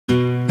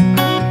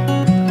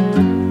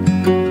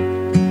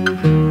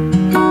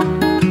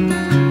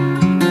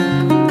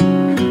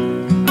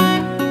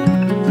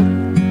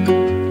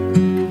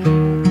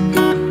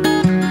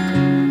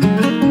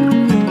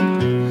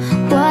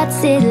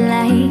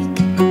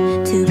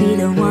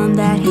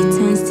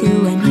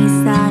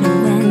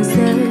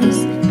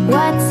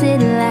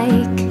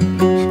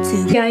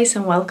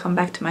welcome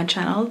back to my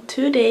channel.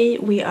 Today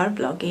we are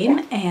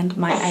vlogging and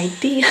my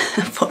idea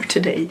for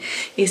today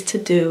is to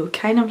do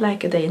kind of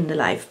like a day in the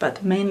life,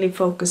 but mainly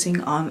focusing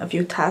on a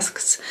few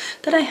tasks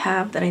that I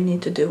have that I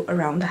need to do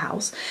around the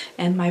house.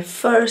 And my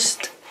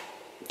first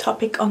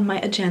topic on my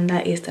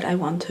agenda is that I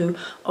want to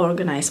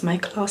organize my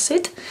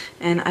closet,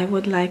 and I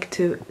would like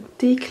to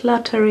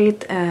declutter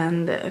it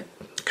and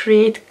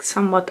create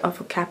somewhat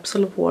of a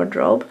capsule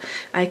wardrobe.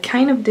 I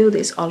kind of do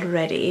this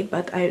already,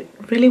 but I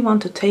really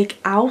want to take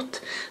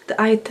out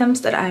the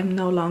items that I'm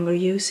no longer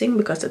using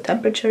because the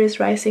temperature is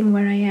rising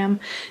where I am,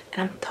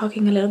 and I'm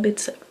talking a little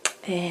bit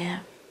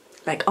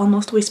like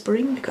almost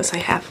whispering because I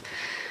have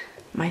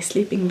my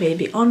sleeping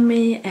baby on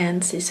me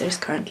and Caesar is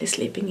currently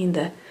sleeping in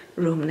the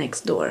room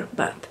next door.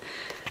 But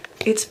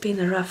it's been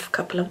a rough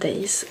couple of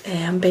days,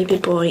 and baby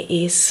boy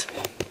is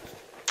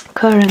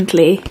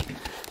currently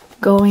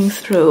going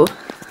through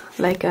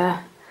like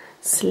a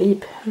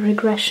sleep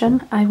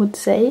regression, I would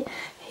say.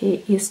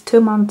 He is 2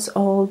 months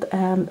old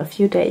and a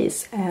few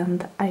days,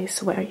 and I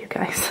swear, you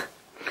guys,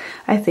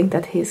 I think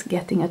that he's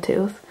getting a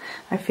tooth.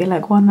 I feel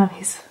like one of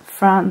his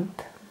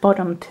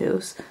bottom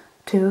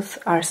tooth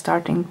are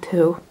starting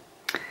to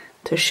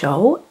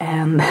show,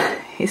 and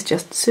he's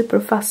just super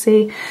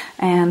fussy,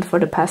 and for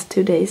the past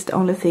 2 days the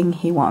only thing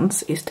he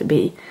wants is to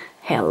be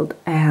held,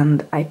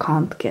 and I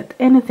can't get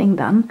anything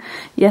done.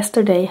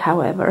 Yesterday,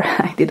 however,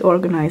 I did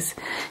organize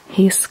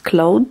his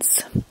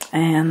clothes,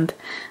 and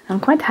I'm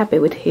quite happy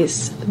with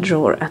his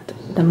drawer at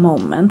the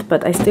moment,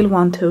 but I still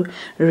want to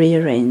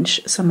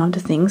rearrange some of the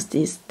things.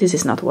 This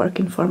is not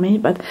working for me,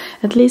 but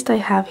at least I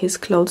have his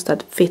clothes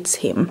that fits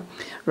him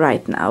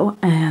right now,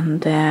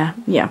 and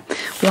yeah,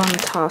 one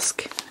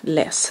task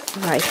less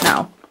right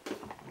now.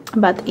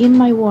 But in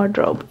my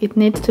wardrobe, it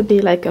needs to be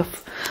like a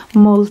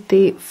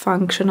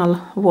multi-functional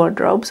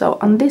wardrobe. So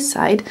on this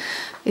side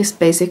is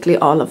basically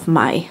all of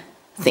my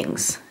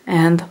things,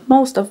 and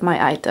most of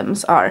my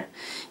items are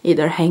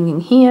either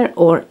hanging here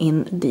or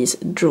in these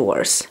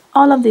drawers.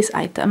 All of these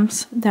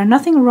items, there's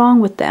nothing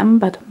wrong with them,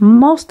 but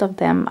most of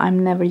them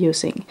I'm never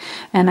using,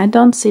 and I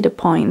don't see the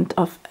point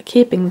of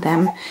keeping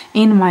them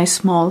in my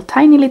small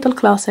tiny little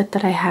closet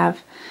that I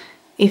have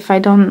if I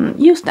don't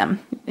use them.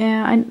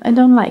 I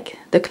don't like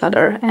the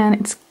clutter, and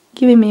it's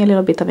giving me a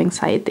little bit of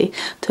anxiety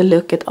to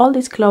look at all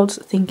these clothes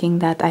thinking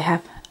that I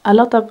have a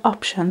lot of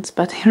options,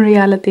 but in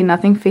reality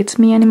nothing fits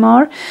me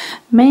anymore.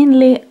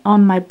 Mainly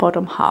on my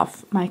bottom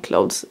half, my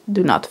clothes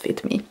do not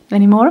fit me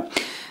anymore,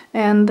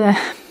 and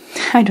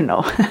I don't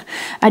know,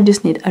 I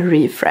just need a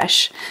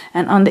refresh.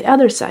 And on the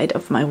other side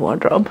of my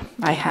wardrobe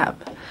I have,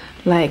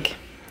 like,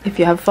 if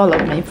you have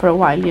followed me for a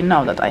while, you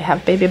know that I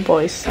have baby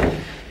boys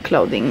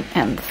clothing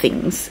and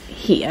things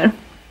here.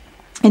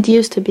 It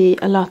used to be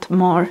a lot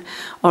more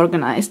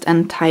organized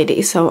and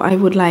tidy, so I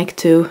would like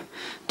to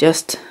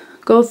just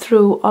go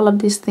through all of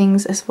these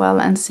things as well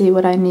and see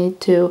what I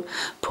need to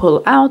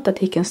pull out that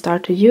he can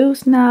start to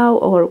use now,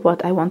 or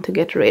what I want to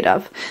get rid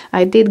of.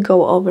 I did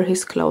go over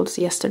his clothes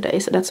yesterday,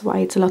 so that's why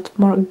it's a lot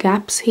more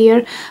gaps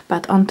here.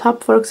 But on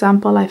top, for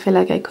example, I feel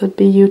like I could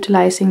be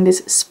utilizing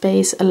this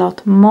space a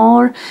lot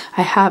more.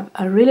 I have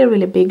a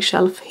really big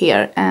shelf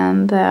here,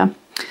 and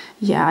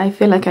yeah, I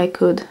feel like I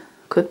could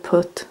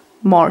put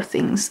more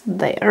things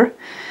there.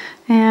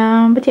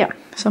 But yeah,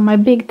 so my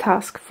big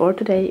task for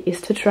today is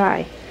to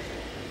try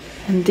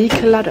and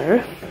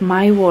declutter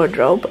my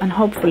wardrobe and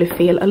hopefully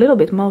feel a little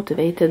bit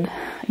motivated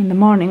in the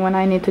morning when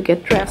I need to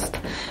get dressed.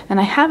 And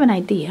I have an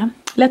idea.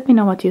 Let me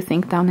know what you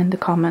think down in the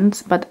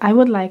comments, but I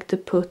would like to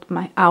put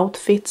my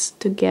outfits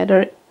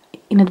together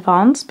in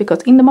advance,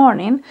 because in the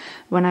morning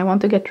when I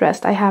want to get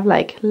dressed I have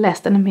like less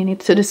than a minute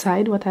to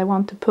decide what I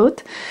want to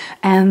put.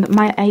 And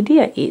my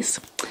idea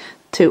is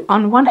to,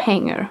 on one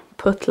hanger,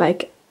 put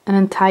like an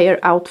entire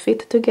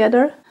outfit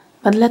together.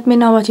 But let me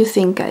know what you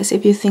think, guys,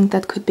 if you think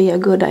that could be a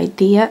good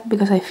idea,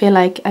 because I feel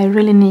like I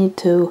really need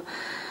to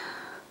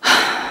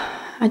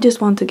I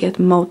just want to get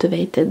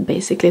motivated,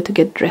 basically, to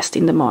get dressed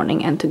in the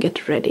morning and to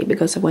get ready,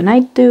 because when I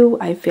do,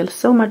 I feel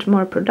so much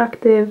more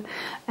productive,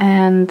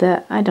 and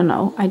I don't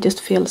know, I just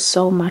feel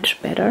so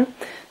much better.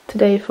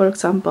 Today, for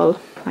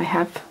example, I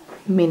have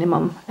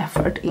minimum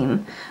effort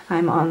in.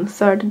 I'm on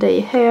 3rd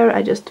day hair.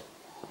 I just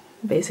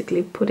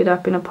basically put it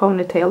up in a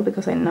ponytail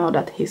because I know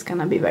that he's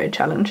gonna be very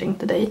challenging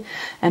today,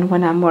 and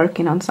when I'm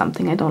working on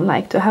something I don't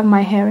like to have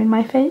my hair in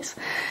my face.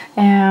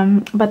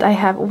 But I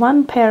have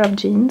one pair of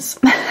jeans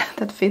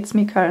that fits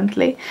me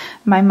currently.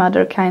 My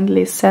mother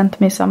kindly sent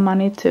me some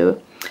money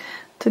to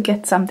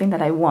get something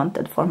that I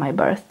wanted for my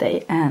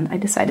birthday, and I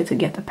decided to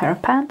get a pair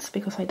of pants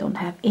because I don't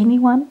have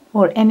anyone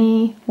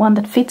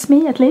that fits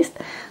me, at least.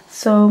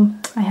 So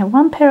I have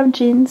one pair of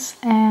jeans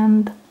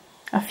and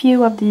a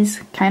few of these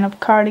kind of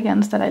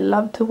cardigans that I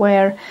love to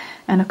wear,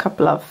 and a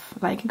couple of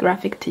like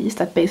graphic tees.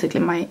 That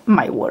basically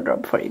my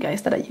wardrobe for you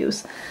guys that I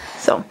use.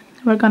 So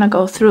we're gonna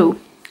go through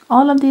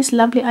all of these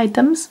lovely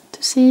items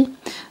to see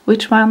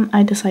which one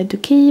I decide to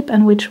keep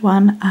and which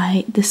one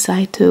I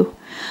decide to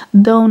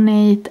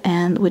donate,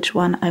 and which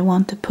one I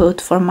want to put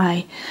for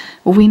my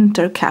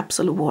winter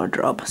capsule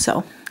wardrobe.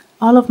 So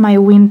all of my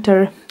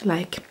winter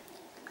like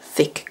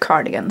thick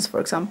cardigans, for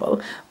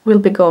example, will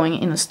be going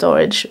in a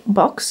storage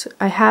box.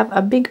 I have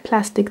a big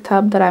plastic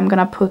tub that I'm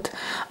gonna put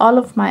all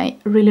of my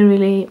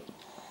really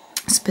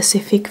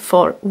specific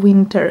for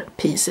winter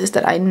pieces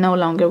that I no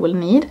longer will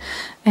need,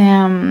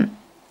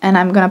 and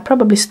I'm gonna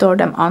probably store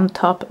them on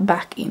top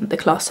back in the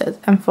closet.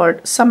 And for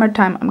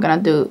summertime I'm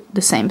gonna do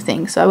the same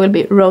thing, so I will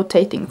be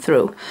rotating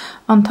through.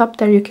 On top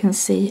there you can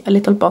see a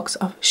little box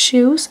of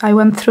shoes. I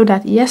went through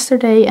that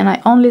yesterday and I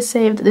only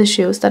saved the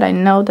shoes that I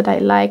know that I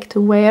like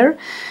to wear,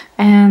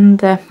 and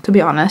to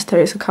be honest,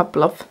 there is a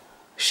couple of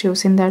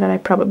shoes in there that I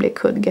probably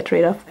could get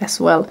rid of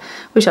as well.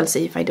 We shall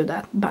see if I do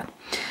that. But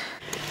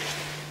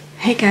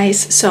hey guys,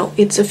 so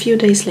it's a few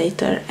days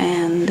later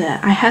and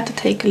I had to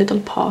take a little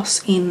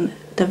pause in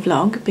the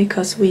vlog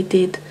because we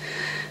did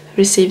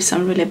receive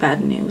some really bad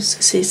news.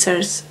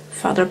 Caesar's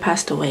father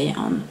passed away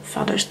on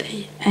Father's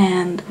Day,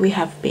 and we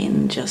have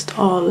been just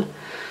all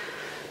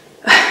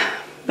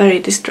very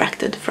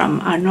distracted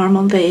from our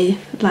normal day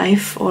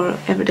life or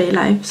everyday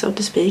life, so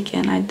to speak,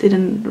 and I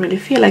didn't really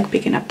feel like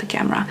picking up the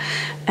camera.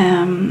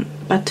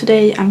 But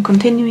today I'm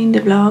continuing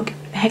the vlog.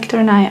 Hector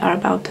and I are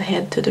about to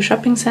head to the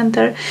shopping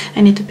center.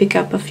 I need to pick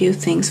up a few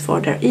things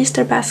for their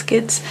Easter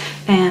baskets,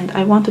 and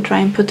I want to try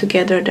and put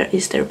together their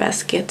Easter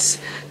baskets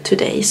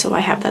today, so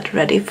I have that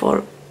ready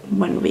for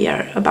when we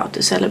are about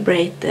to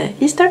celebrate the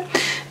Easter.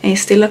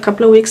 It's still a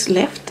couple of weeks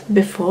left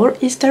before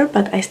Easter,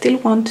 but I still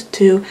want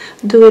to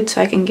do it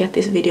so I can get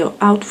this video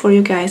out for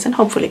you guys and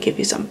hopefully give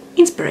you some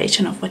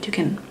inspiration of what you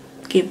can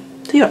give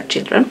to your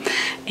children.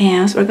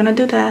 And so we're gonna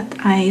do that.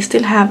 I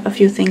still have a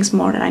few things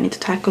more that I need to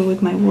tackle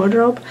with my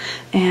wardrobe,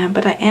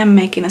 but I am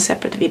making a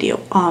separate video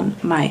on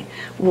my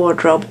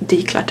wardrobe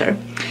declutter.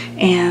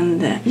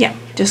 And yeah,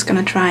 just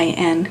gonna try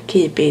and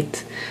keep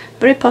it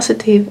very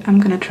positive. I'm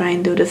gonna try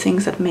and do the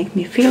things that make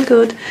me feel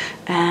good.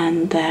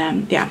 And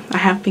yeah, I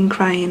have been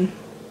crying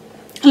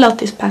a lot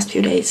these past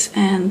few days,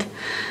 and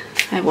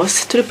I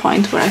was to the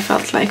point where I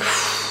felt like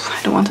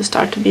I don't want to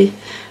start to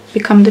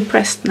become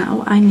depressed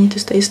now. I need to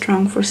stay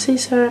strong for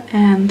Caesar,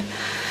 and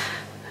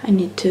I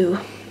need to,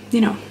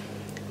 you know,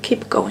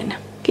 keep going,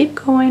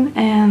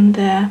 and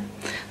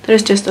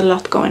there's just a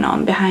lot going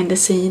on behind the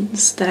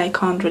scenes that I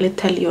can't really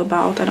tell you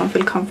about. I don't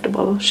feel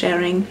comfortable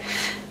sharing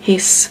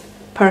his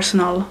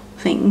personal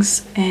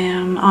things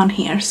on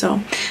here,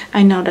 so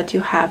I know that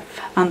you have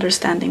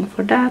understanding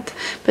for that,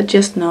 but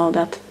just know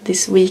that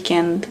this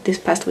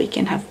past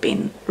weekend have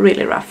been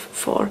really rough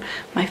for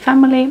my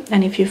family.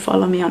 And if you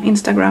follow me on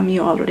Instagram,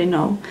 you already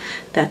know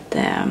that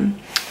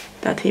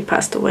that he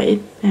passed away,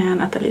 and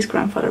Natalie's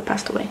grandfather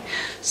passed away.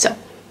 So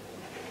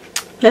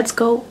let's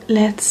go,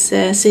 let's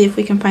see if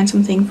we can find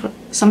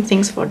some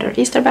things for their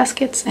Easter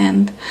baskets,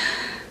 and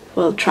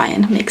we'll try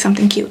and make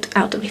something cute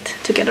out of it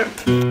together.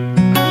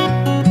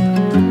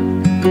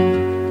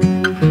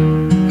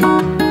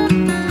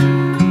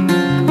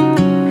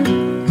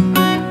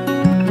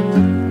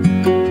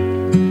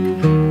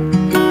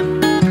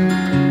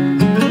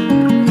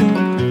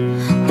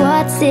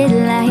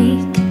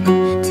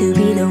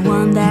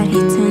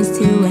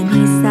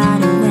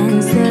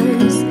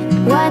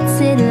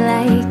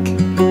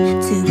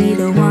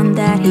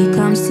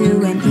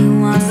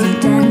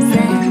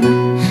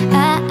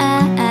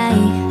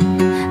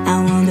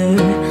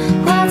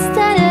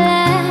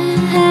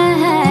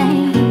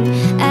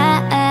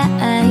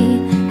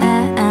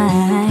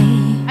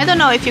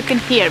 If you can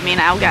hear me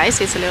now, guys,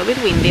 it's a little bit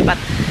windy, but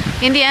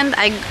in the end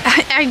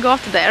I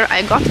got there.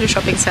 I got to the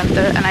shopping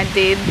center and I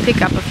did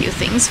pick up a few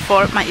things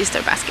for my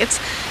Easter baskets.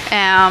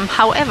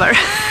 However,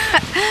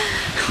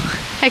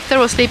 Hector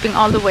was sleeping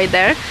all the way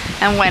there,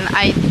 and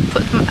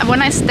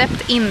when I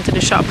stepped into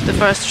the shop, the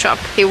first shop,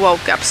 he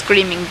woke up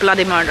screaming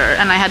bloody murder,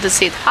 and I had to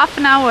sit half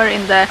an hour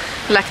in the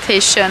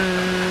lactation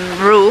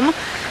room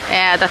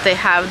that they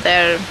have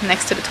there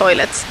next to the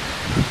toilets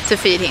to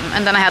feed him,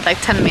 and then I had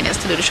like 10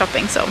 minutes to do the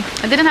shopping, so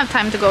I didn't have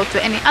time to go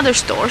to any other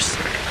stores,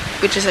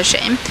 which is a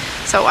shame.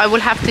 So I will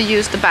have to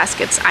use the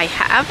baskets I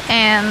have,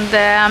 and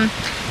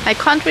I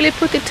can't really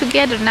put it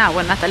together now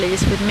when Natalie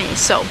is with me,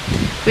 so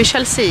we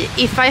shall see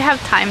if I have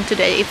time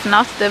today. If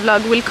not, the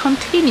vlog will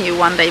continue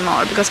one day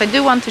more, because I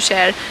do want to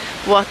share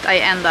what I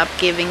end up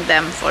giving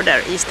them for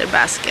their Easter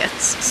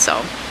baskets. So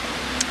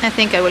I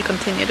think I will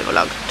continue the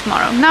vlog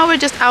tomorrow. Now we're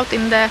just out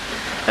in the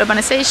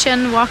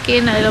urbanization,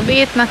 walking a little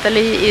bit.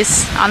 Natalie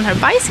is on her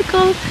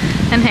bicycle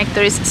and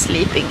Hector is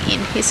sleeping in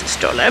his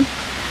stroller.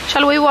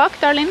 Shall we walk,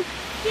 darling?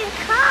 You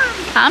come.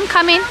 I'm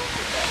coming.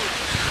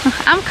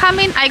 I'm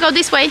coming. I go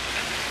this way.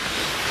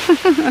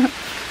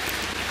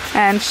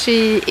 And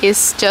she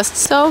is just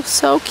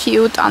so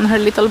cute on her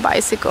little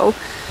bicycle.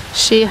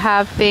 She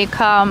have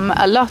become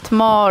a lot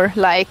more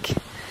like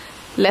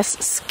less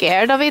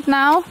scared of it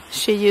now.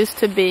 She used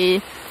to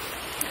be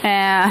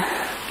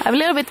a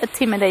little bit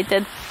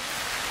intimidated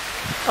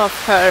of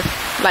her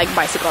like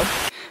bicycle.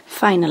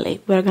 Finally,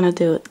 we're gonna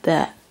do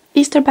the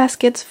Easter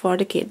baskets for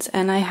the kids,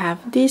 and I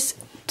have these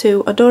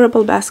two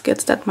adorable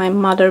baskets that my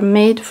mother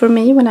made for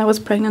me when I was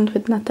pregnant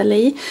with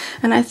Natalie,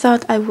 and I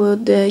thought I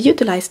would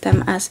utilize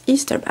them as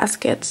Easter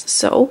baskets.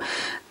 So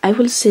I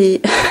will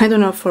see. I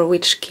don't know for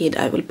which kid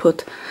I will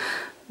put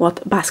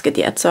what basket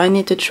yet, so I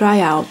need to try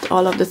out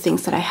all of the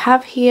things that I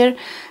have here,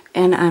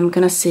 and I'm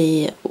gonna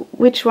see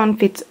which one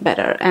fits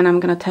better, and I'm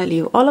gonna tell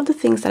you all of the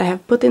things that I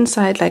have put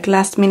inside, like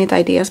last minute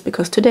ideas,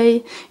 because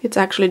today it's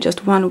actually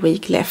just 1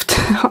 week left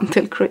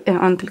until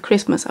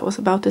Christmas. I was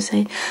about to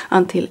say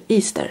until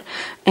Easter,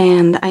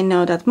 and I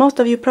know that most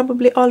of you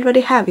probably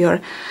already have your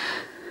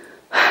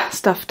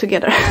stuff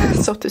together,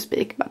 so to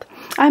speak, but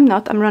I'm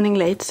not. I'm running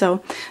late,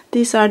 so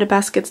these are the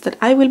baskets that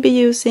I will be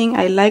using.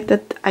 I like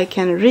that I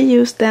can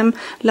reuse them.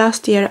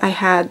 Last year I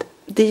had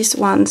these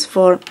ones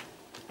for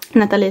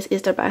Natalie's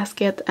Easter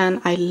basket,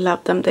 and I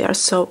love them. They are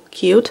so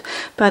cute,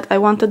 but I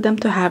wanted them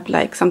to have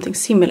like something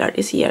similar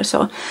this year,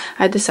 so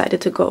I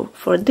decided to go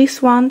for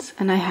these ones,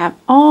 and I have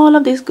all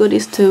of these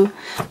goodies to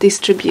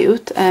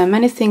distribute,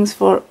 many things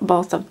for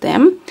both of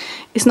them.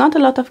 It's not a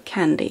lot of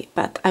candy,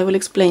 but I will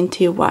explain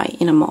to you why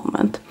in a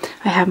moment.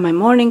 I have my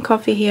morning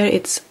coffee here.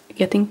 It's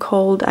getting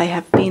cold. I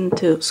have been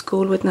to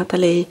school with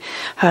Natalie.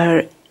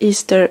 Her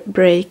Easter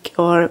break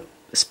or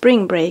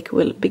spring break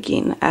will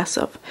begin as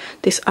of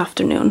this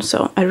afternoon,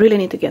 so I really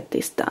need to get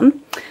this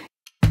done.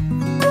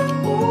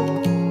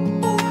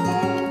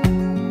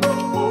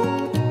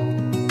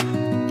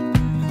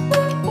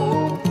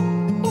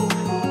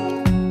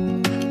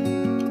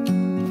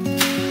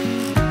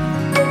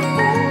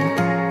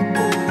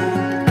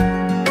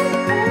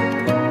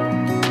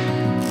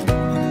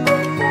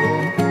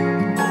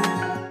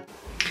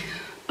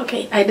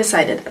 Okay, I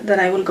decided that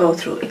I will go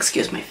through,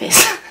 excuse my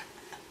face.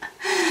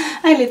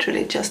 I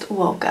literally just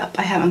woke up.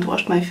 I haven't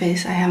washed my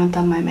face, I haven't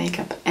done my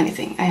makeup,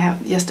 anything. I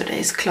have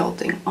yesterday's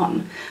clothing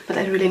on, but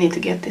I really need to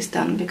get this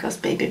done because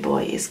baby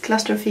boy is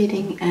cluster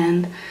feeding,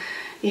 and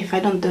if I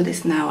don't do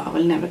this now, I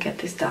will never get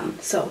this done.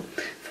 So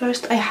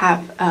first I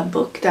have a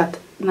book that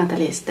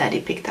Natalie's daddy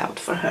picked out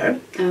for her,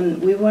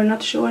 and we were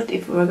not sure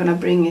if we were gonna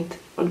bring it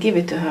or give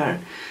it to her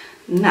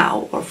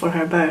now or for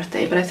her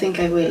birthday, but I think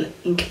I will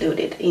include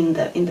it in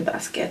the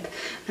basket.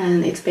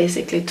 And it's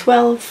basically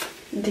 12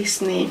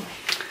 Disney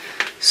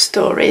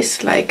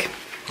stories, like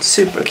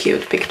super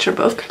cute picture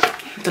book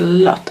with a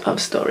lot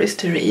of stories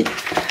to read,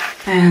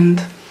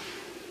 and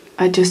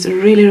I just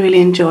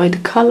really enjoyed the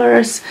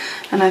colors,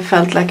 and I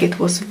felt like it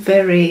was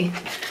very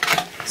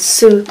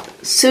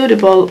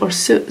suitable, or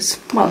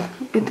well,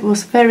 it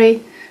was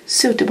very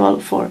suitable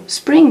for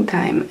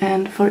springtime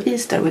and for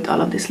Easter with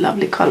all of these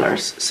lovely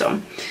colors. So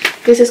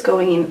this is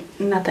going in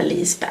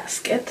Natalie's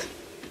basket.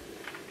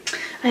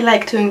 I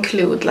like to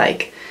include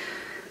like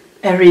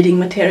reading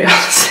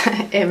materials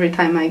every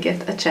time I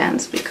get a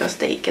chance, because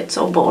they get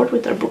so bored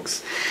with their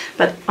books.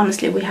 But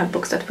honestly, we have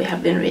books that we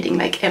have been reading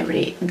like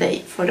every day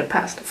for the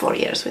past 4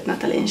 years with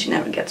Natalie, and she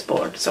never gets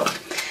bored, so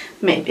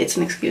maybe it's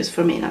an excuse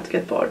for me not to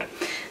get bored.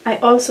 I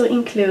also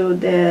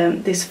include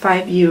this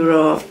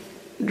 €5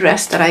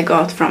 dress that I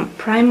got from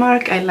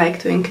Primark. I like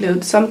to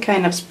include some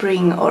kind of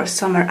spring or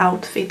summer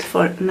outfit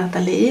for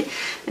Natalie,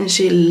 and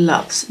she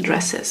loves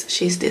dresses.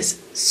 She's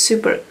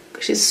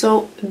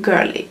so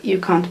girly, you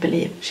can't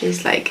believe.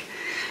 She's like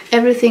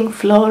everything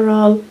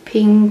floral,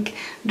 pink,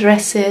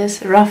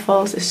 dresses,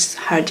 ruffles is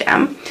her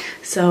jam.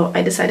 So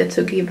I decided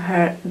to give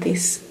her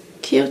this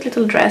cute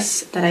little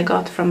dress that I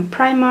got from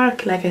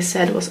Primark. Like I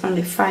said, it was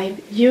only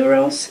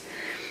 €5,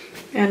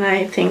 and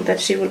I think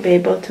that she will be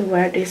able to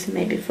wear this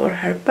maybe for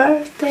her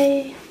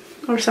birthday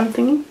or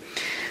something.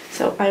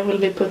 So I will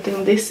be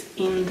putting this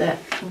in the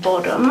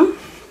bottom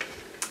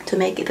to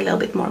make it a little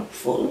bit more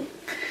full.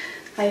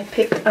 I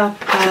picked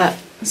up a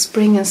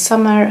spring and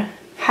summer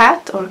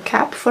hat or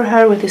cap for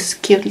her with this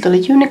cute little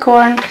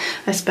unicorn.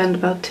 I spent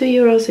about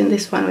 €2 in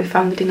this one. We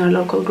found it in our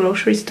local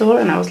grocery store,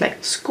 and I was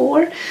like,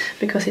 score,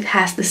 because it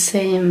has the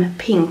same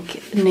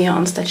pink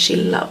neons that she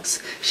loves.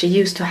 She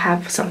used to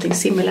have something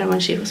similar when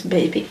she was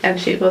baby, and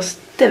she was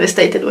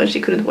devastated when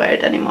she couldn't wear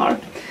it anymore.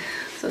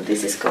 So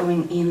this is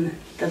going in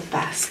the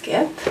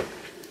basket.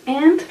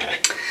 And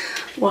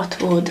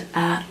what would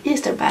a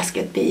Easter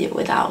basket be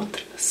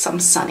without some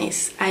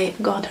sunnies? I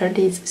got her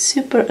these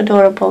super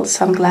adorable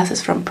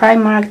sunglasses from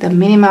Primark, the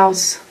Minnie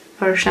Mouse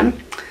version.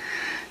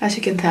 As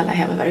you can tell, I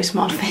have a very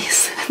small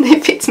face. They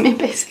fit me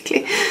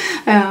basically.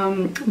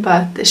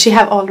 But she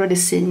have already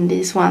seen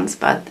these ones,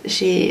 but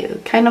she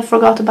kind of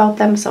forgot about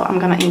them, so I'm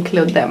gonna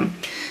include them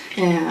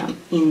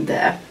in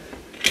the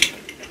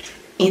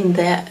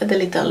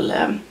little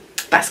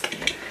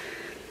basket.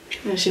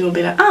 And she will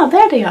be like, oh,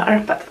 there they are,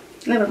 but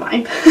never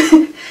mind.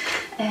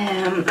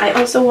 I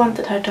also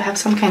wanted her to have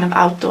some kind of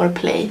outdoor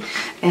play,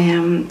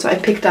 so I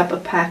picked up a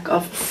pack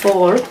of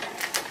four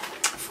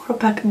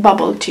pack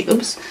bubble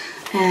tubes,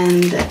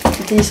 and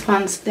these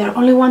ones, they're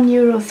only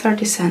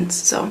 €1.30,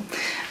 so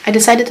I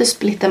decided to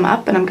split them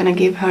up, and I'm gonna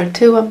give her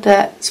 2 of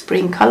the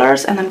spring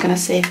colors, and I'm gonna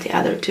save the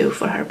other 2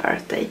 for her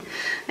birthday.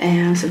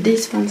 So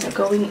these ones are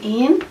going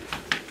in,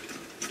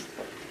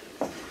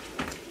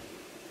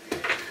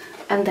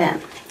 and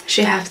then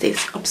she has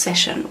this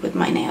obsession with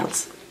my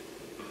nails.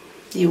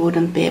 You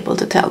wouldn't be able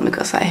to tell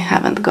because I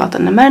haven't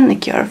gotten a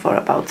manicure for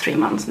about 3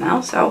 months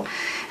now, so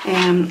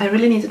I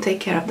really need to take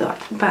care of that.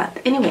 But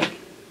anyway,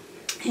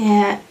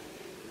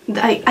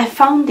 I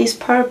found this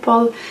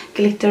purple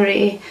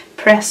glittery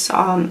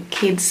press-on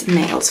kids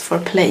nails for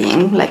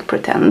playing, like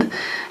pretend,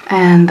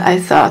 and I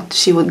thought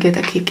she would get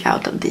a kick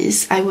out of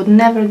these. I would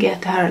never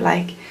get her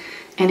like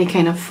any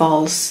kind of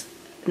false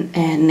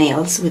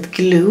nails with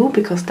glue,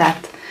 because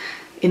that,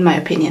 in my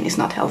opinion, is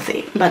not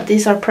healthy. But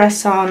these are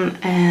press-on,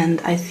 and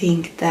I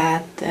think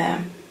that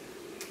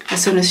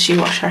as soon as she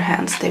washes her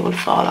hands they will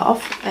fall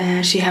off.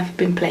 She have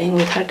been playing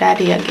with her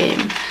daddy a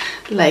game,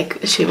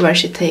 like where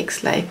she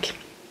takes like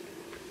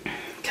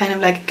kind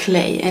of like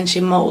clay and she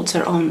molds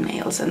her own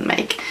nails and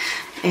make.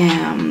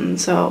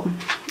 So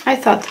I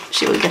thought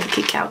she would get a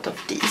kick out of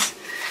these,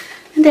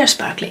 and they're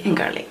sparkly and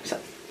girly. So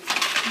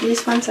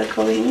these ones are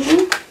going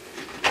in.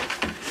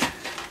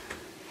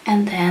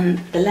 And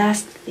then the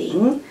last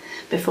thing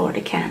before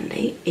the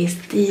candy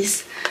is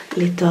these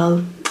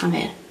little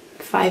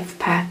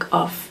 5-pack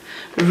of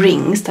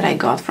rings that I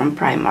got from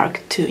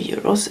Primark,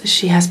 €2.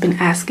 She has been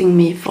asking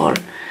me for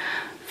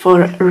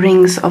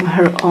rings of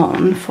her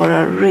own for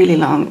a really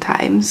long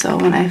time. So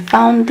when I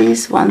found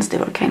these ones, they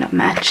were kind of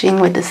matching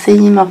with the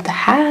theme of the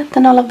hat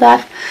and all of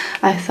that.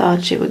 I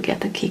thought she would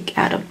get a kick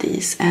out of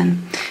these, and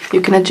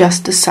you can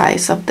adjust the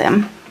size of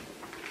them.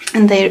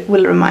 And they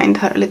will remind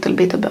her a little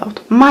bit about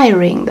my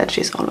ring that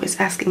she's always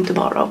asking to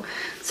borrow.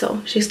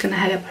 So she's gonna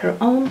have her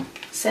own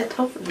set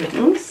of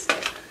rings.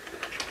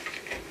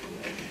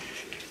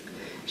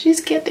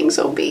 She's getting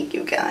so big,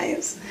 you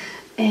guys.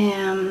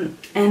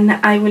 And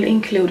I will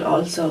include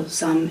also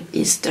some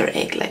Easter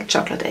egg, like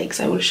chocolate eggs,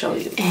 I will show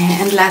you.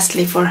 And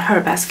lastly, for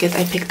her basket,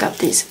 I picked up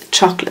these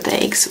chocolate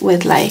eggs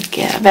with like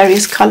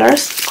various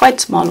colors, quite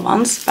small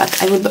ones,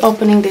 but I will be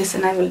opening this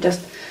and I will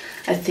just,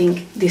 I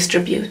think,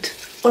 distribute.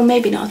 Or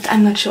maybe not,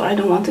 I'm not sure. I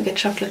don't want to get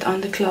chocolate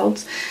on the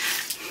clothes.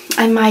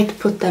 I might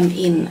put them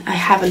in. I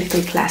have a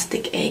little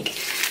plastic egg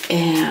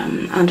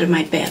under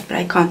my bed, but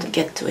I can't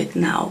get to it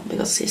now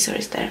because Caesar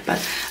is there. But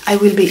I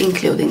will be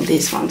including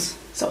these ones.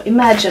 So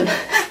imagine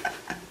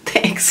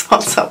the eggs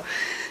also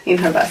in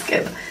her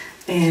basket.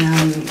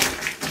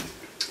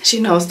 She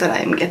knows that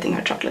I'm getting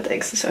her chocolate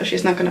eggs, so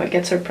she's not gonna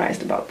get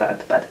surprised about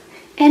that. But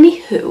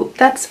anywho,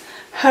 that's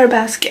her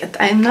basket.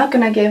 I'm not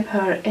gonna give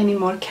her any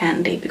more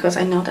candy because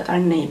I know that our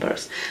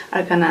neighbors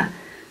are gonna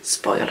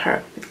spoil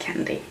her with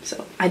candy,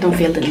 so I don't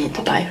feel the need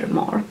to buy her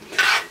more.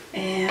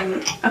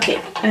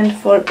 Okay, and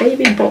for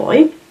baby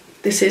boy,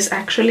 this is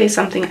actually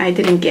something I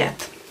didn't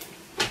get.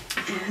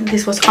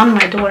 This was on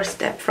my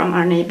doorstep from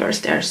our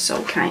neighbors. They're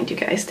so kind, you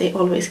guys. They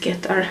always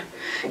get our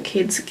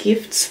kids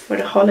gifts for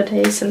the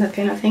holidays and that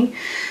kind of thing.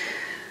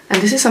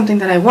 And this is something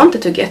that I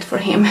wanted to get for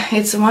him.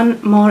 It's one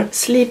more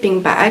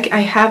sleeping bag.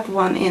 I have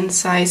one in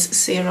size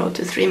 0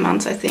 to 3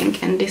 months, I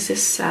think. And this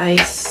is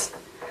size,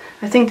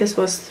 I think this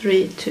was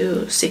 3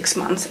 to 6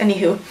 months.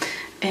 Anywho,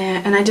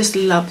 and I just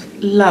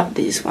love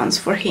these ones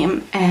for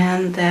him.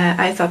 And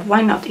I thought,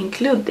 why not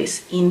include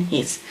this in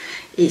his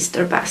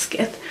Easter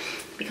basket?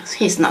 Because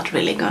he's not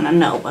really gonna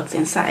know what's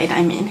inside.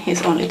 I mean,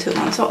 he's only 2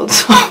 months old,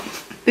 so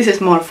this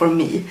is more for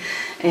me.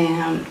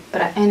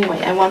 But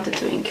anyway, I wanted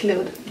to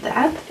include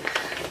that.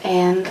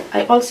 And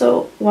I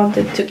also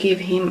wanted to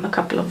give him a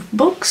couple of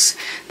books.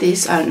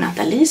 These are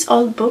Natalie's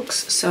old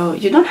books, so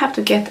you don't have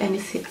to get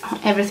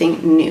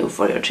everything new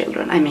for your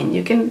children. I mean,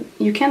 you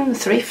can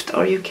thrift,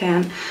 or you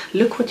can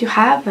look what you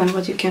have and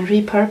what you can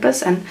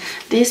repurpose. And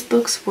these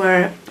books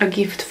were a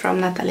gift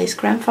from Natalie's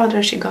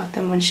grandfather. She got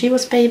them when she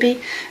was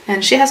baby,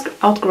 and she has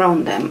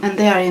outgrown them, and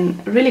they are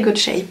in really good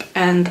shape.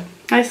 And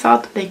I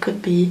thought they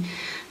could be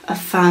a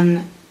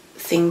fun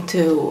thing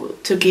to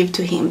give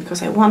to him,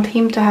 because I want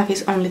him to have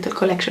his own little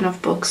collection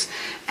of books.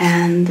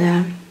 And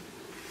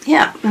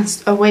yeah,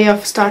 that's a way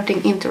of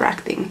starting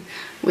interacting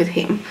with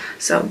him.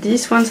 So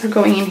these ones are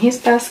going in his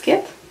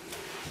basket,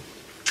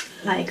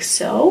 like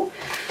so.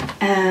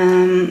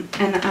 And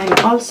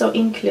I'm also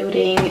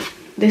including,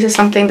 this is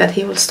something that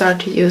he will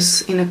start to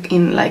use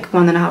in like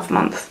 1.5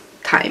 month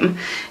time.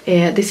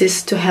 This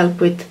is to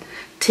help with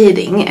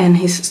teething, and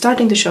he's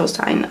starting to show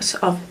signs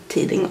of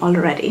teething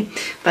already,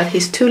 but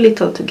he's too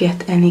little to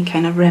get any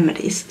kind of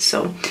remedies.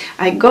 So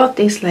I got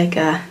this like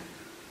a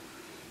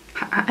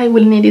I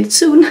will need it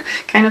soon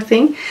kind of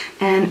thing,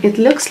 and it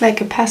looks like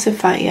a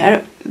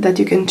pacifier that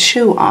you can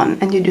chew on,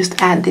 and you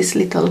just add this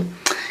little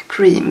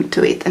cream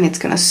to it, and it's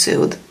gonna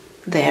soothe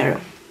their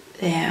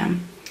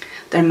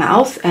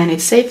mouth, and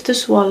it's safe to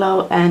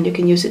swallow, and you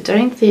can use it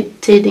during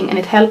teething, and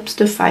it helps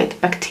to fight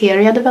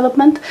bacteria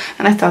development.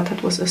 And I thought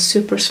that was a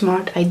super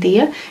smart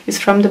idea. It's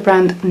from the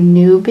brand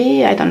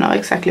Newbie. I don't know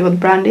exactly what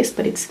brand is,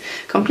 but it's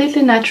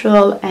completely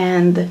natural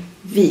and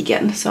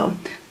vegan. So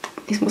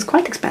it was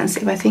quite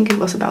expensive. I think it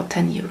was about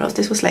 €10.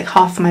 This was like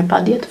half my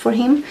budget for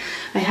him.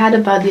 I had a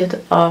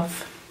budget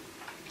of,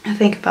 I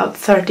think, about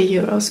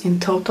 €30 in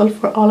total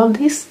for all of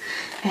this.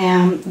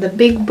 The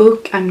big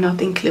book I'm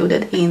not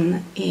included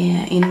in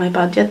my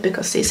budget,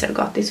 because Caesar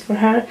got this for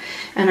her,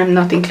 and I'm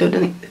not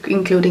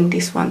including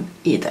this one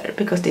either,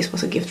 because this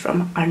was a gift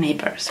from our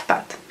neighbors.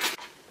 But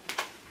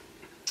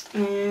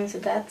so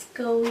that's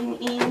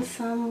going in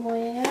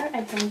somewhere.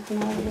 I don't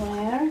know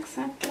where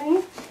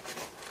exactly.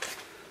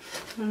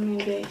 or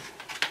maybe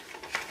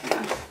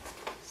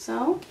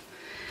so.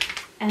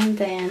 And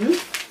then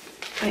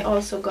I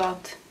also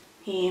got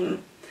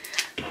him,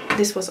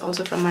 this was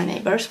also from my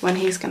neighbors, when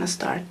he's gonna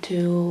start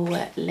to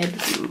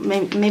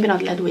maybe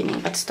not lead weaning,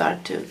 but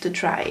start to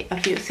try a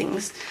few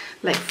things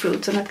like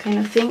fruits and that kind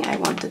of thing. I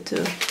wanted to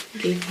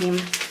give him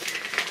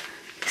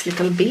this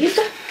little bib.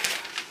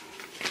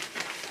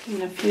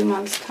 In a few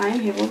months time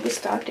he will be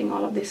starting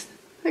all of these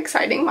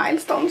exciting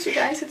milestones, you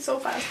guys. It's so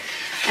fast.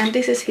 And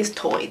this is his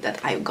toy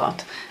that I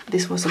got.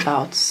 This was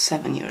about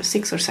 7 euros,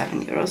 6 or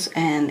 7 euros,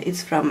 and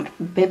it's from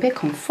Bebe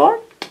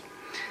Comfort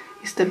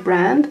is the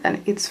brand,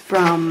 and it's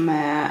from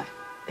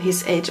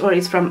his age, or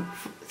it's from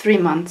 3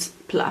 months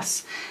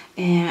plus.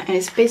 And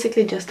it's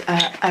basically just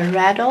a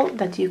rattle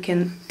that you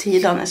can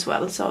teed on as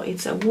well. So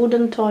it's a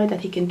wooden toy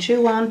that he can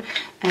chew on,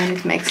 and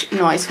it makes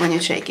noise when you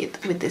shake it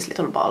with this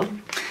little ball.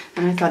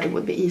 And I thought it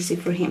would be easy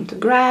for him to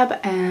grab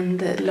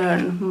and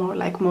learn more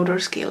like motor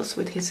skills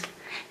with his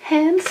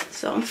hands.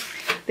 So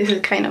this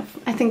is kind of,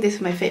 I think this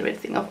is my favorite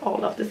thing of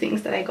all of the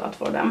things that I got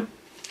for them.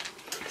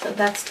 So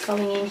that's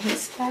going in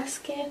his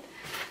basket.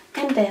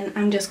 And then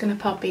I'm just gonna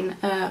pop in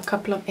a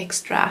couple of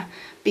extra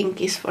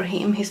binkies for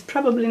him. He's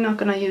probably not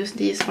gonna use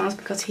these ones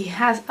because he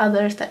has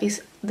others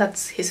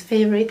that's his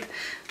favorite,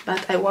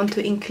 but I want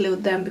to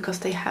include them because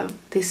they have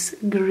this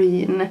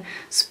green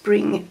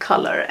spring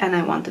color, and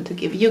I wanted to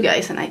give you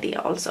guys an idea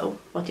also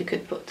what you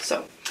could put.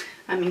 So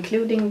I'm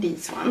including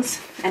these ones,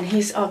 and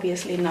he's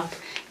obviously not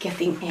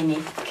getting any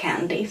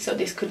candy, so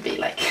this could be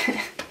like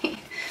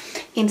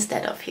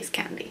instead of his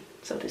candy,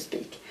 so to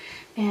speak.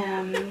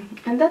 And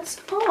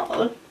that's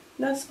all.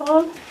 That's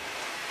all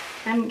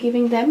I'm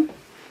giving them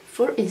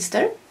for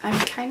Easter. I'm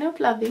kind of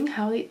loving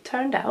how it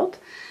turned out.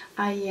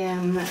 I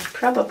am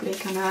probably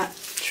gonna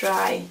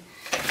try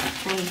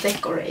and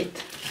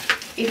decorate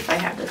if I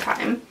have the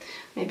time.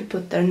 Maybe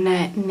put their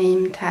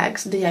name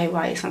tags,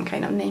 DIY some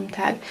kind of name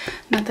tag.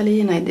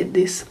 Natalie and I did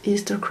this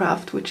Easter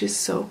craft, which is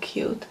so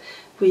cute.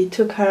 We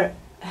took her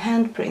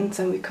handprints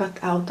and we cut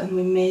out and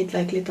we made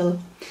like little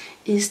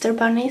Easter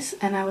bunnies,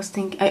 and I was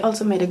thinking I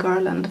also made a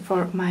garland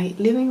for my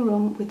living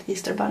room with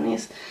Easter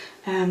bunnies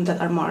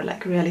that are more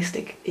like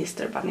realistic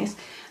Easter bunnies.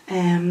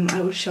 I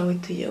will show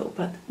it to you,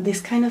 but this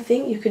kind of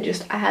thing you could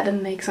just add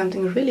and make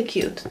something really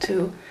cute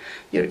to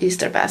your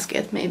Easter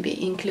basket.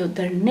 Maybe include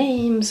their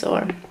names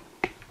or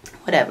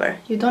whatever.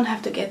 You don't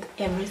have to get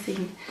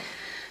everything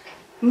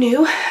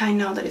new. I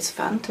know that it's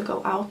fun to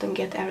go out and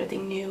get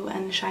everything new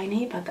and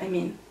shiny, but I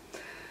mean,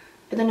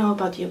 I don't know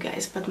about you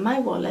guys, but my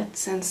wallet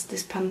since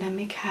this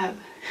pandemic have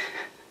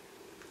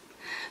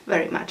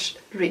very much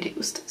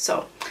reduced.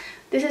 So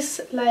this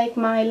is like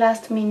my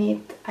last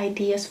minute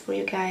ideas for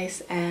you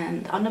guys,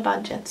 and on a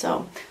budget.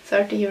 So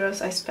 30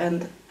 euros I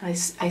spent. I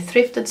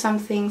thrifted some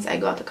things, I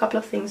got a couple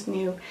of things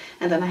new,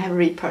 and then I have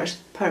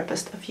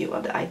repurposed a few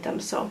of the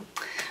items. So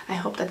I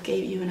hope that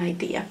gave you an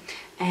idea.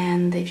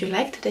 And if you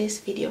liked today's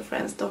video,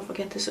 friends, don't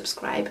forget to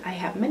subscribe. I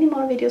have many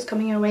more videos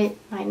coming your way.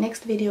 My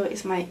next video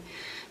is my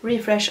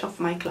refresh of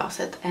my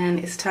closet, and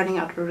it's turning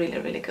out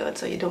really good,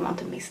 so you don't want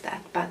to miss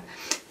that. But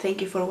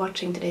thank you for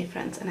watching today,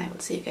 friends, and I will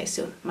see you guys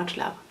soon. Much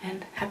love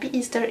and happy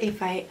Easter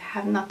if I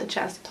have not the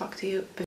chance to talk to you before.